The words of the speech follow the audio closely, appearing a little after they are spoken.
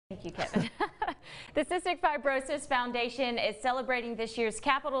Thank you, Kevin. The Cystic Fibrosis Foundation is celebrating this year's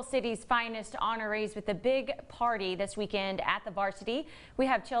Capital City's finest honorees with a big party this weekend at the Varsity. We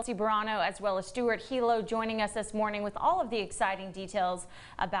have Chelsea Barano as well as Stuart Hilo joining us this morning with all of the exciting details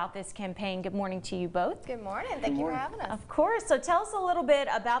about this campaign. Good morning to you both. Good morning. Thank you for having us. Of course. So tell us a little bit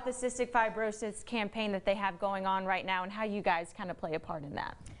about the Cystic Fibrosis campaign that they have going on right now and how you guys kind of play a part in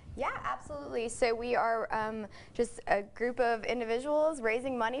that. Yeah, absolutely. So we are just a group of individuals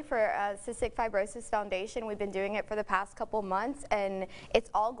raising money for Cystic Fibrosis Foundation. We've been doing it for the past couple months, and it's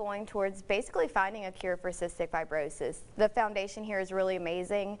all going towards basically finding a cure for cystic fibrosis. The foundation here is really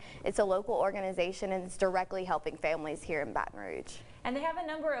amazing. It's a local organization, and it's directly helping families here in Baton Rouge. And they have a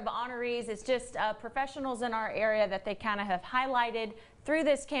number of honorees. It's just professionals in our area that they kind of have highlighted through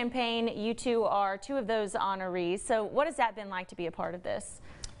this campaign. You two are two of those honorees. So what has that been like to be a part of this?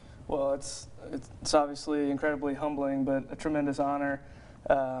 Well, it's obviously incredibly humbling, but a tremendous honor.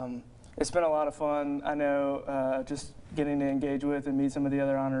 It's been a lot of fun. I know just getting to engage with and meet some of the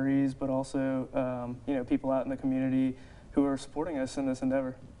other honorees, but also you know, people out in the community who are supporting us in this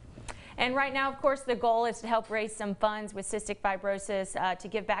endeavor. And right now, of course, the goal is to help raise some funds with cystic fibrosis to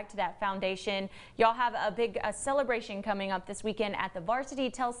give back to that foundation. Y'all have a big celebration coming up this weekend at the Varsity.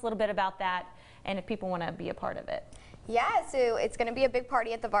 Tell us a little bit about that and if people want to be a part of it. Yeah, so it's going to be a big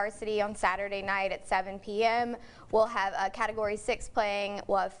party at the Varsity on Saturday night at 7 p.m. We'll have Category 6 playing,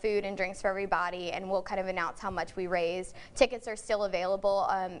 we'll have food and drinks for everybody, and we'll kind of announce how much we raised. Tickets are still available.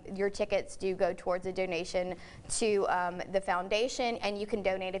 Your tickets do go towards a donation to the foundation, and you can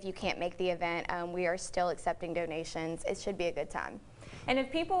donate if you can't make the event. We are still accepting donations. It should be a good time. And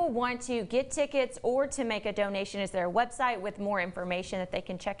if people want to get tickets or to make a donation, is there a website with more information that they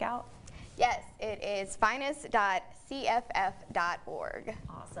can check out? Yes, it is finest.cff.org.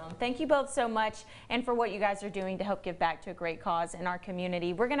 Awesome. Thank you both so much and for what you guys are doing to help give back to a great cause in our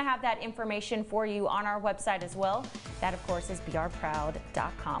community. We're going to have that information for you on our website as well. That, of course, is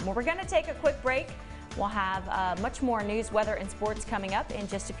brproud.com. Well, we're going to take a quick break. We'll have much more news, weather, and sports coming up in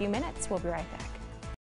just a few minutes. We'll be right back.